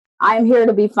I'm here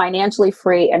to be financially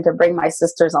free and to bring my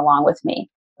sisters along with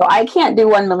me. So I can't do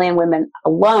 1 million women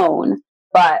alone,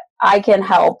 but I can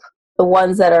help the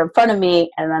ones that are in front of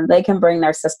me, and then they can bring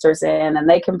their sisters in, and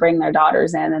they can bring their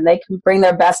daughters in, and they can bring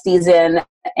their besties in,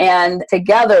 and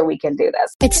together we can do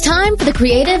this. It's time for the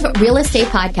Creative Real Estate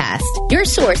Podcast, your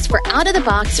source for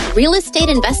out-of-the-box real estate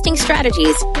investing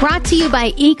strategies, brought to you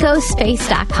by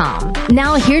ecospace.com.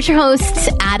 Now here's your hosts,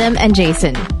 Adam and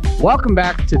Jason. Welcome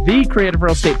back to the Creative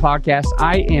Real Estate Podcast.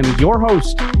 I am your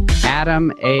host,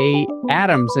 Adam A.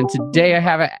 Adams, and today I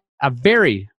have a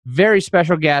very, very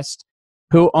special guest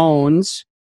who owns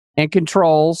and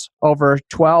controls over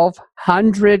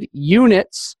 1,200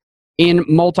 units in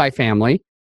multifamily.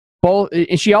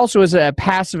 She also is a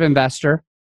passive investor.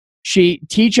 She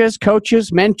teaches,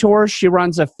 coaches, mentors. She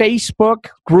runs a Facebook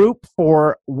group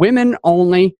for women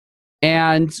only.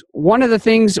 And one of the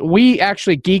things, we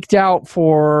actually geeked out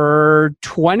for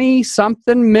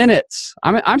 20-something minutes.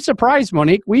 I'm surprised,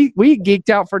 Monique. We geeked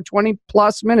out for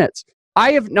 20-plus minutes.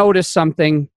 I have noticed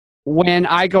something when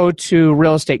I go to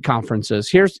real estate conferences.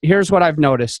 Here's what I've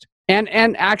noticed. And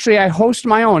actually, I host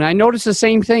my own. I notice the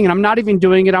same thing, and I'm not even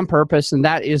doing it on purpose, and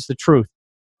that is the truth.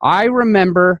 I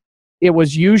remember it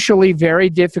was usually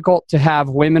very difficult to have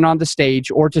women on the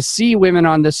stage or to see women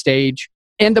on the stage.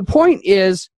 And the point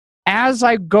is, as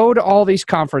I go to all these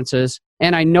conferences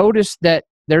and I notice that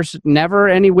there's never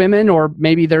any women, or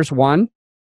maybe there's one,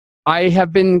 I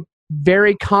have been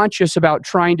very conscious about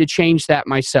trying to change that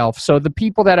myself. So the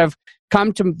people that have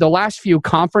come to the last few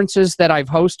conferences that I've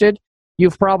hosted,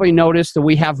 you've probably noticed that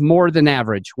we have more than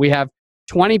average. We have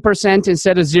 20%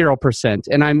 instead of 0%.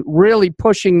 And I'm really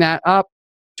pushing that up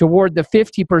toward the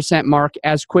 50% mark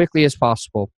as quickly as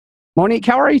possible. Monique,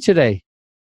 how are you today?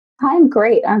 I'm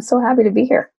great. I'm so happy to be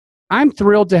here. I'm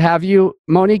thrilled to have you.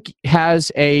 Monique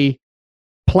has a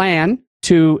plan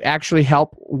to actually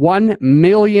help 1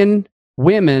 million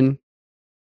women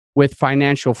with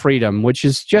financial freedom, which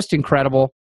is just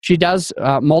incredible. She does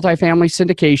multifamily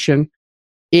syndication.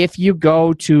 If you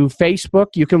go to Facebook,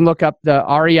 you can look up the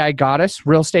REI Goddess,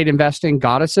 Real Estate Investing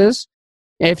Goddesses.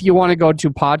 If you want to go to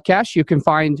podcasts, you can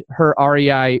find her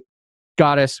REI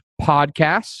Goddess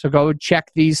podcast. So go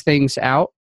check these things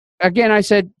out. Again, I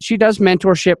said she does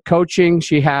mentorship coaching.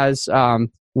 She has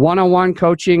one-on-one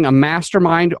coaching, a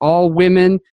mastermind, all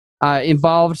women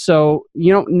involved. So,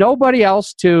 nobody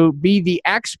else to be the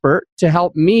expert to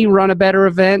help me run a better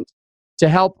event, to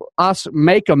help us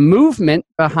make a movement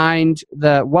behind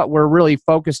what we're really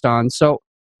focused on. So,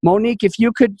 Monique, if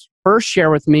you could first share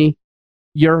with me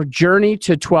your journey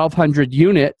to 1,200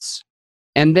 units,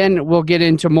 and then we'll get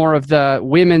into more of the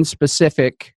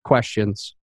women-specific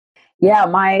questions. Yeah,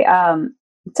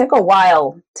 it took a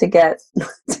while to get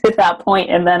to that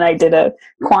point, and then I did a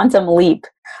quantum leap.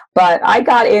 But I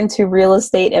got into real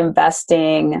estate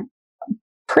investing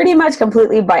pretty much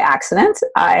completely by accident.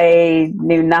 I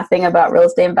knew nothing about real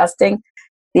estate investing.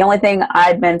 The only thing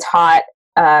I'd been taught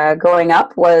growing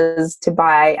up was to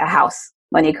buy a house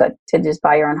when you could, to just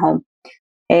buy your own home.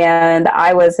 And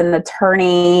I was an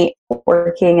attorney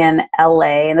working in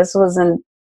LA, and this was in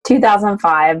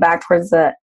 2005, back towards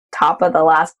the top of the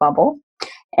last bubble.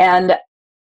 And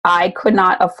I could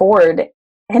not afford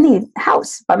any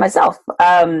house by myself.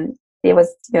 It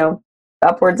was,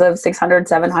 upwards of $600,000,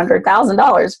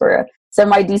 $700,000 for a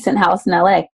semi-decent house in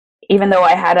LA. Even though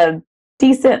I had a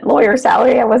decent lawyer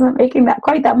salary, I wasn't making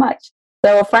quite that much.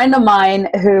 So a friend of mine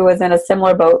who was in a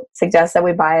similar boat suggested that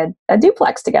we buy a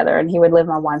duplex together, and he would live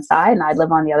on one side and I'd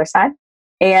live on the other side.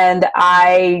 And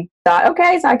I thought,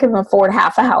 okay, so I can afford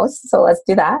half a house, so let's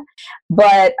do that.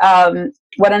 But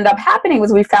what ended up happening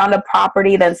was we found a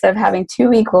property that, instead of having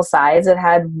two equal sides, it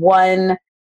had one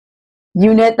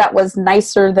unit that was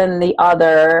nicer than the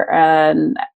other.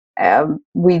 And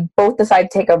we both decided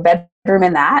to take a bedroom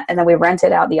in that, and then we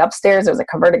rented out the upstairs. There was a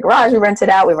converted garage we rented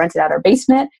out. We rented out our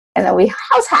basement, and then we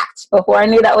house hacked before I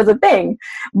knew that was a thing.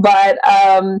 But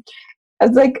I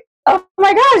was like, oh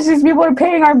my gosh, these people are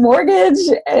paying our mortgage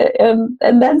and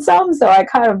then some. So I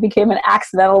kind of became an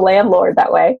accidental landlord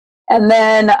that way. And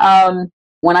then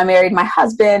when I married my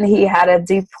husband, he had a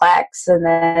duplex. And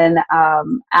then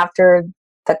after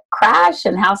the crash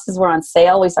and houses were on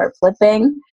sale, we started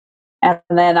flipping. And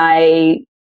then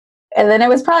it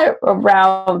was probably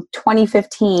around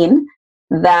 2015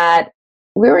 that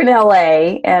we were in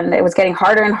LA, and it was getting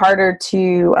harder and harder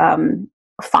to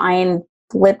find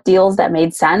flip deals that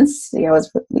made sense.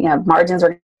 Margins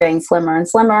were getting slimmer and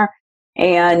slimmer,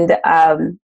 and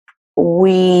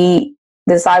we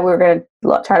decided we were going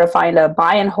to try to find a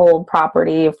buy and hold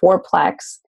property, a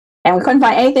fourplex, and we couldn't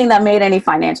find anything that made any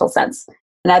financial sense.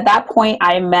 And at that point,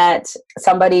 I met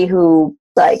somebody who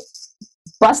like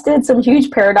busted some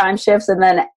huge paradigm shifts and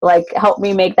then like helped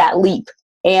me make that leap.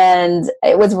 And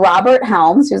it was Robert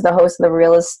Helms, who's the host of the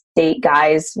Real Estate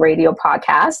Guys radio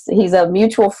podcast. He's a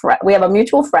mutual friend. We have a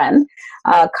mutual friend,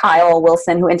 Kyle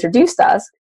Wilson, who introduced us.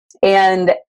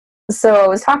 And so I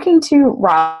was talking to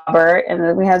Robert,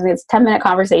 and we had this 10-minute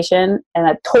conversation, and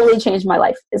that totally changed my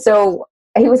life. So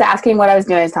he was asking what I was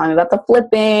doing. He was telling me about the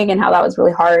flipping and how that was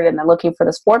really hard, and then looking for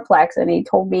this fourplex. And he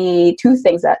told me two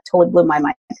things that totally blew my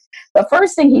mind. The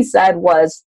first thing he said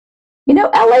was,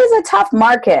 LA is a tough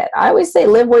market. I always say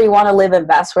live where you want to live,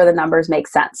 invest where the numbers make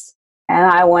sense. And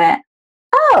I went,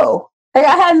 oh, I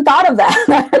hadn't thought of that.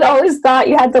 I had always thought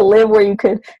you had to live where you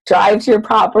could drive to your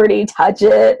property, touch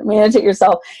it, manage it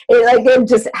yourself. It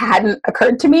just hadn't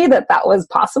occurred to me that was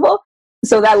possible.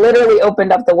 So that literally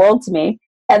opened up the world to me.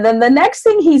 And then the next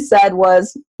thing he said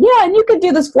was, yeah, and you could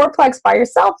do this fourplex by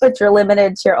yourself, but you're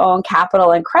limited to your own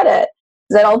capital and credit.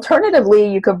 That alternatively,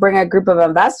 you could bring a group of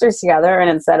investors together, and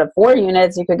instead of 4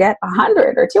 units, you could get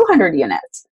 100 or 200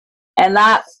 units. And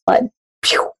that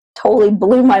totally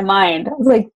blew my mind. I was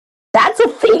like, that's a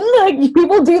thing? Like,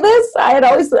 people do this? I had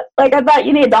always, I thought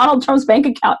you need Donald Trump's bank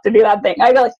account to do that thing.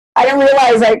 I didn't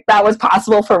realize that was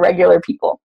possible for regular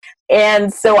people.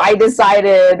 And so I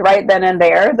decided right then and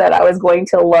there that I was going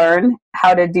to learn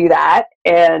how to do that.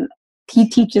 And he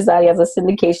teaches that. He has a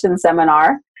syndication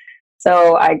seminar.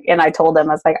 So I told him,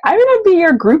 I was like, I'm going to be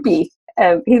your groupie.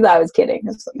 And he thought I was kidding.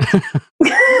 I was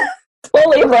like,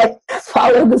 totally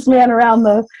follow this man around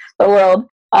the world,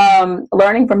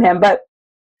 learning from him. But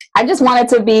I just wanted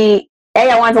to be,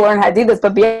 I wanted to learn how to do this,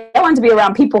 but I wanted to be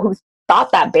around people who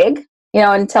thought that big,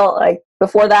 until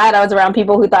before that, I was around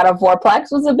people who thought a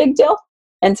fourplex was a big deal.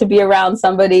 And to be around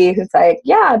somebody who's like,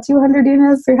 yeah, 200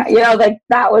 units,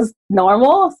 that was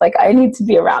normal. It's like, I need to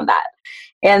be around that.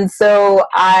 And so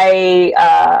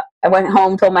I went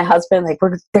home, told my husband,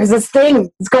 there's this thing,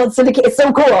 it's called syndicate, it's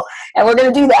so cool, and we're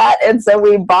going to do that. And so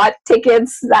we bought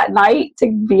tickets that night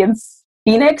to be in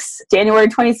Phoenix, January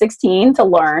 2016, to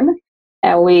learn.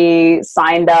 And we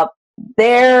signed up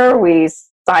there. We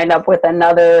signed up with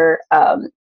another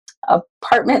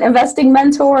apartment investing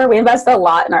mentor. We invested a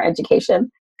lot in our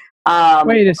education.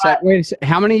 Wait a sec.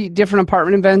 How many different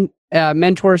apartment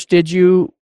mentors did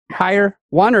you hire?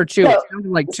 1 or 2? It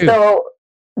sounded like 2. So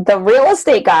the Real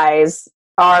Estate Guys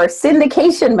are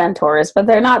syndication mentors, but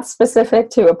they're not specific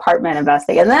to apartment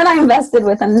investing. And then I invested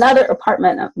with another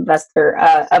apartment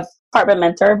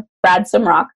mentor, Brad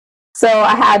Simrock. So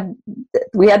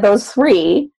we had those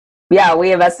 3. Yeah,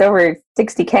 we invested over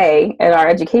 $60K in our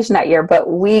education that year, but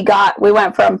we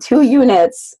went from 2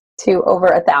 units to over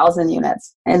 1,000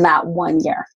 units in that 1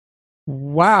 year.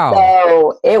 Wow.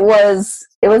 So it was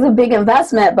a big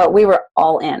investment, but we were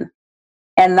all in,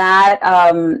 and that,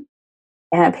 and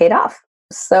it paid off.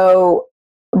 So,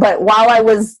 but while I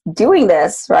was doing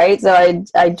this, right, so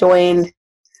I joined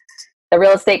the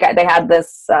Real Estate Guy. They had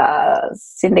this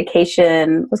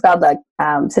syndication, it was called the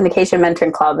Syndication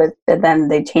Mentoring Club, and then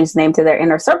they changed the name to their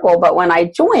Inner Circle. But when I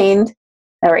joined,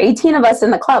 there were 18 of us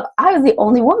in the club. I was the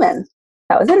only woman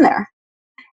that was in there.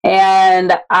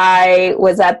 And I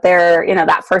was at their,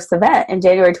 that first event in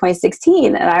January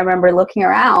 2016. And I remember looking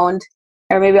around,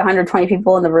 there were maybe 120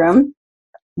 people in the room.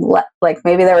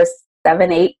 Maybe there were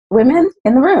 7, 8 women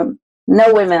in the room.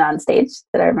 No women on stage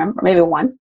that I remember, maybe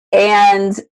 1.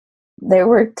 And they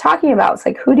were talking about, it's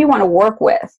like, who do you want to work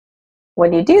with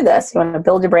when you do this? You want to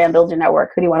build your brand, build your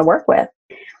network. Who do you want to work with?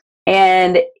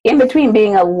 And in between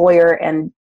being a lawyer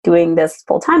and doing this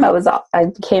full time, I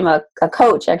became a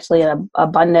coach, actually, an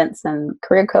abundance and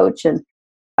career coach. And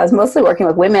I was mostly working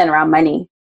with women around money.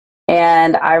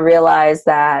 And I realized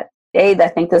that, I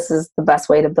think this is the best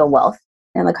way to build wealth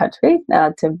in the country,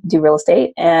 to do real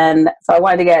estate. And so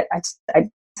I decided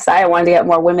I wanted to get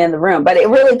more women in the room. But it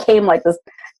really came like this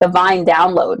divine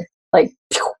download, this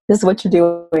is what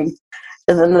you're doing.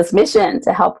 And then this mission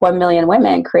to help 1 million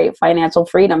women create financial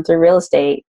freedom through real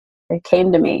estate, it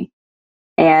came to me.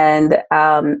 And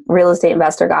Real Estate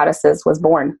Investor Goddesses was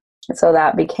born. So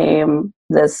that became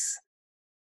this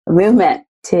movement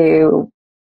to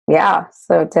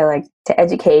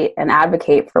educate and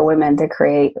advocate for women to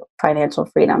create financial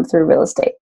freedom through real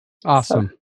estate. Awesome.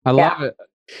 So, I love it.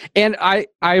 And I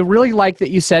really like that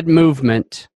you said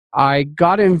movement. I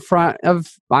got in front of,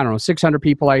 600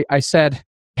 people. I said,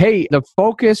 hey, the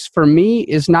focus for me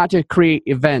is not to create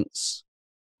events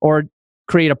or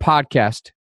create a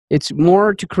podcast. It's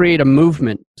more to create a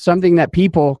movement, something that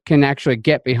people can actually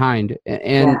get behind.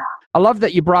 And I love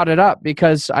that you brought it up,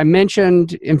 because I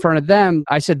mentioned in front of them,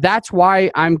 I said, that's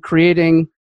why I'm creating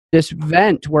this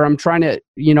event where I'm trying to,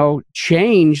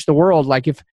 change the world. Like,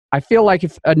 if I feel like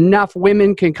if enough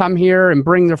women can come here and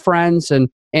bring their friends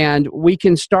and we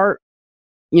can start,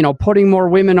 putting more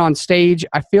women on stage,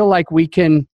 I feel like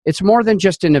it's more than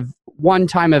just a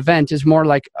one-time event. It's more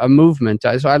like a movement.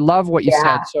 So I love what you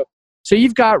said. So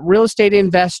you've got Real Estate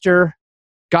Investor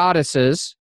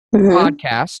Goddesses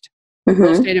podcast,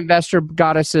 Real Estate Investor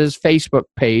Goddesses Facebook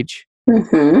page.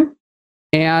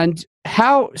 And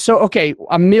okay,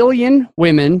 1 million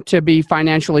women to be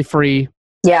financially free.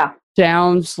 Yeah.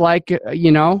 Sounds like,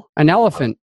 an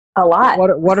elephant. A lot.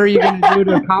 What are you going to do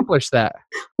to accomplish that?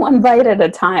 One bite at a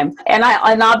time. And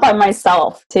I'm not by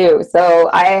myself too. So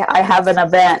I have an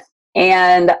event,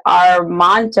 and our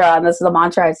mantra, and this is a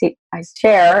mantra I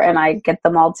share and I get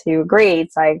them all to agree.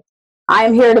 It's like,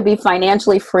 I'm here to be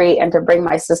financially free and to bring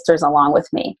my sisters along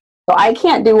with me. So I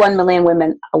can't do 1 million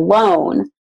women alone,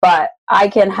 but I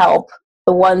can help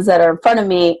the ones that are in front of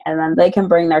me, and then they can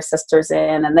bring their sisters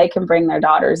in, and they can bring their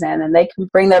daughters in, and they can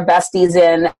bring their besties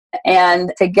in,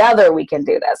 and together we can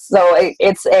do this. So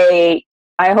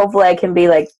hopefully I can be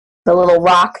like the little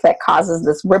rock that causes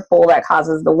this ripple that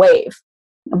causes the wave.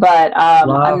 But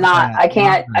I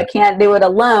can't do it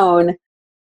alone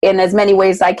in as many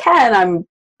ways I can.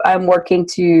 I'm working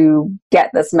to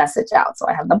get this message out. So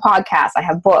I have the podcast, I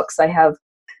have books, I have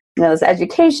this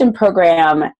education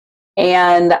program,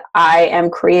 and I am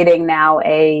creating now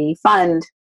a fund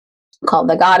called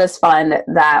the Goddess Fund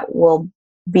that will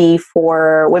be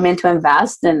for women to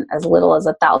invest in as little as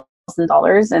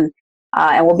 $1,000, and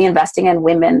we'll be investing in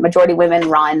majority women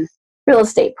run real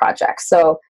estate projects.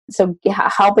 So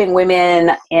helping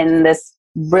women in this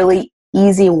really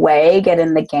easy way get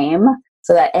in the game,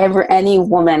 so that any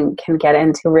woman can get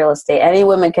into real estate. Any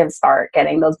woman can start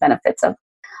getting those benefits of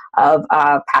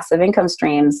passive income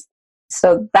streams.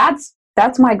 So that's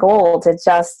my goal, to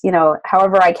just,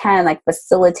 however I can, like,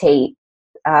 facilitate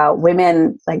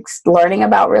women like learning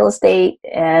about real estate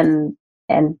and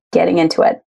getting into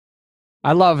it.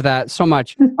 I love that so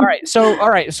much. All right.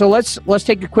 So let's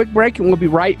take a quick break, and we'll be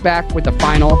right back with the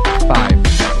final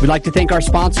 5. We'd like to thank our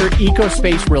sponsor,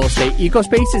 EcoSpace Real Estate.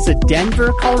 EcoSpace is a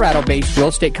Denver, Colorado-based real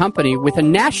estate company with a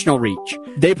national reach.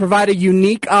 They provide a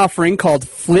unique offering called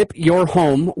Flip Your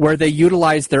Home, where they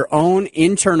utilize their own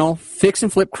internal fix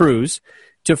and flip crews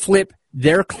to flip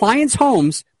their clients'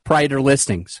 homes prior to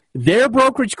listings. Their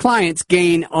brokerage clients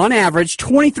gain, on average,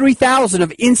 $23,000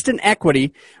 of instant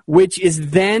equity, which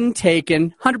is then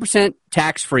taken 100%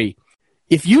 tax-free.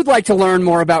 If you'd like to learn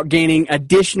more about gaining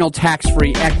additional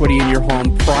tax-free equity in your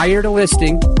home prior to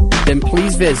listing, then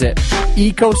please visit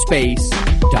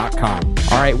ecospace.com.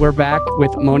 All right, we're back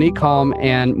with Monique Halm.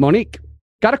 And Monique,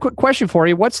 got a quick question for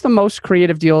you. What's the most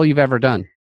creative deal you've ever done?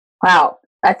 Wow.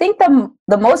 I think the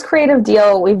most creative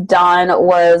deal we've done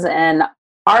was an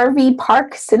RV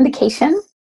park syndication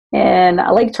in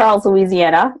Lake Charles,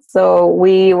 Louisiana. So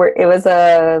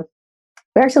we're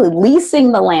actually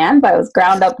leasing the land, but it was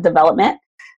ground up development.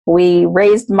 We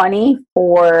raised money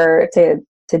to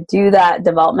do that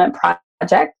development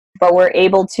project, but we're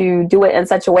able to do it in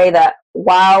such a way that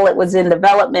while it was in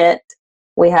development,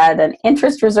 we had an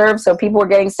interest reserve. So people were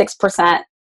getting 6%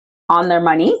 on their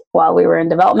money while we were in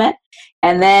development.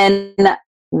 And then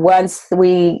once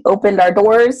we opened our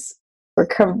doors, we're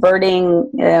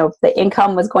converting, the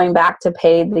income was going back to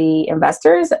pay the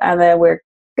investors, and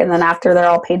then after they're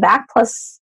all paid back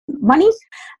plus money,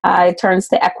 it turns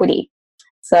to equity.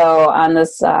 So on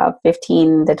this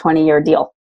 15 to 20 year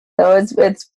deal. So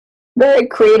it's very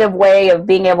creative way of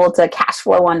being able to cash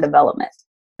flow on development.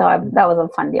 So that was a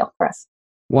fun deal for us.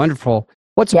 Wonderful.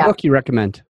 What's a book you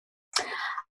recommend?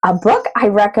 A book I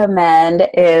recommend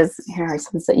is, here,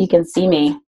 so you can see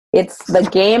me. It's The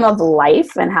Game of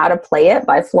Life and How to Play It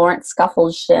by Florence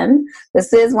Scovel Shinn.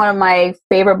 This is one of my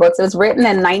favorite books. It was written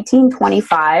in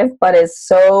 1925, but it's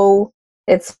so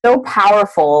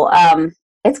powerful.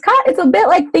 It's a bit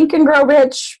like Think and Grow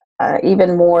Rich,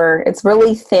 even more. It's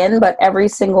really thin, but every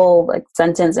single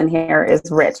sentence in here is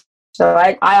rich. So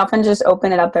I often just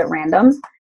open it up at random,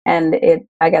 and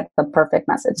I get the perfect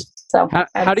message. So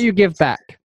how do you give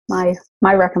back? My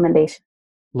recommendation.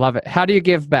 Love it. How do you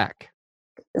give back?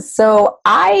 So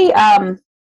a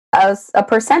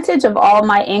percentage of all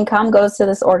my income goes to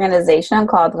this organization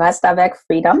called Reste Avec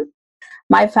Freedom.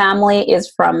 My family is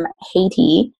from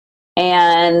Haiti,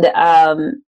 and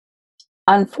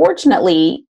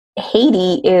unfortunately,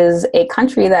 Haiti is a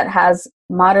country that has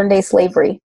modern day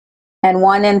slavery, and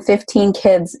 1 in 15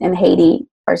 kids in Haiti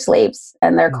are slaves,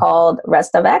 and they're called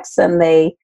Reste Avec, and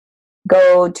they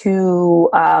go to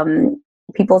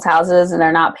people's houses, and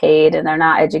they're not paid, and they're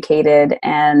not educated,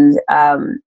 and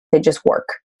they just work.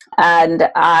 And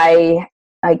I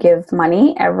give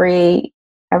money every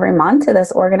every month to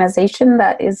this organization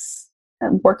that is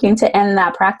working to end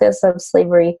that practice of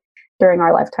slavery during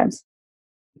our lifetimes.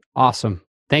 Awesome.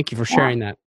 Thank you for sharing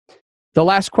that. The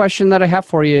last question that I have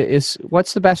for you is,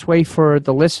 what's the best way for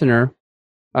the listener,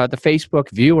 the Facebook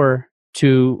viewer,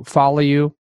 to follow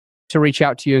you, to reach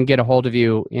out to you and get a hold of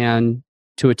you, and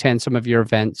to attend some of your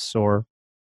events or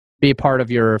be a part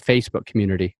of your Facebook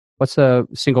community? What's the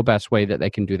single best way that they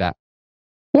can do that?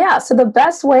 Yeah, so the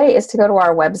best way is to go to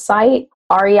our website,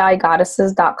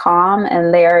 reigoddesses.com,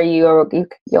 and there you'll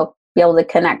be able to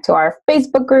connect to our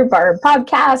Facebook group, our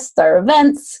podcast, our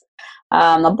events,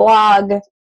 the blog,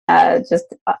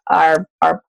 just our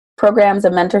programs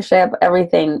and mentorship.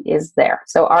 Everything is there.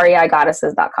 So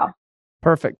reigoddesses.com.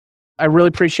 Perfect. I really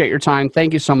appreciate your time.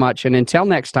 Thank you so much. And until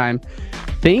next time,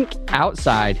 think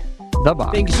outside the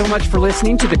box. Thank you so much for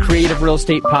listening to the Creative Real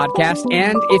Estate Podcast.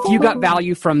 And if you got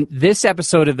value from this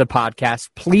episode of the podcast,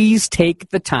 please take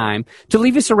the time to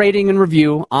leave us a rating and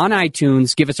review on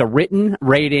iTunes. Give us a written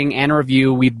rating and a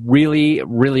review. We'd really,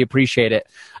 really appreciate it.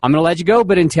 I'm going to let you go,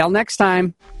 but until next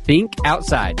time, think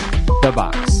outside the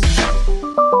box.